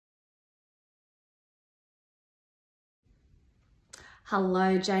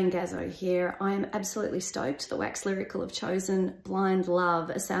Hello, Jane Gazzo here. I am absolutely stoked that Waxx Lyrical have chosen Blind Love,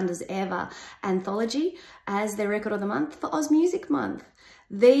 a Sound As Ever Anthology as their record of the month for Oz Music Month.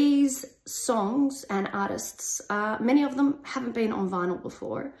 These songs and artists, many of them haven't been on vinyl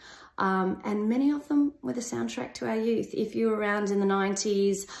before, and many of them were the soundtrack to our youth. If you were around in the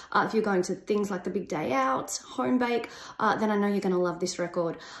 90s, if you're going to things like The Big Day Out, Home Bake, then I know you're going to love this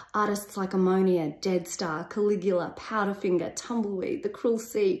record. Artists like Ammonia, Dead Star, Caligula, Powderfinger, Tumbleweed, The Cruel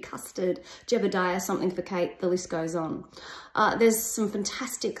Sea, Custard, Jebediah, Something for Kate, the list goes on. There's some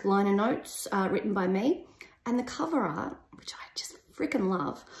fantastic liner notes written by me, and the cover art, which I just freaking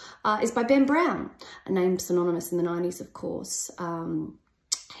love, is by Ben Brown, a name synonymous in the 90s, of course.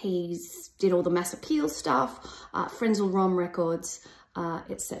 He's did all the Mass Appeal stuff, Frenzal Rom Records,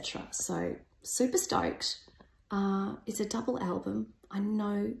 etc. So super stoked. It's a double album. I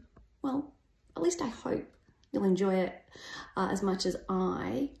know, well, at least I hope you'll enjoy it as much as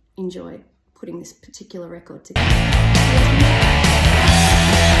I enjoyed putting this particular record together.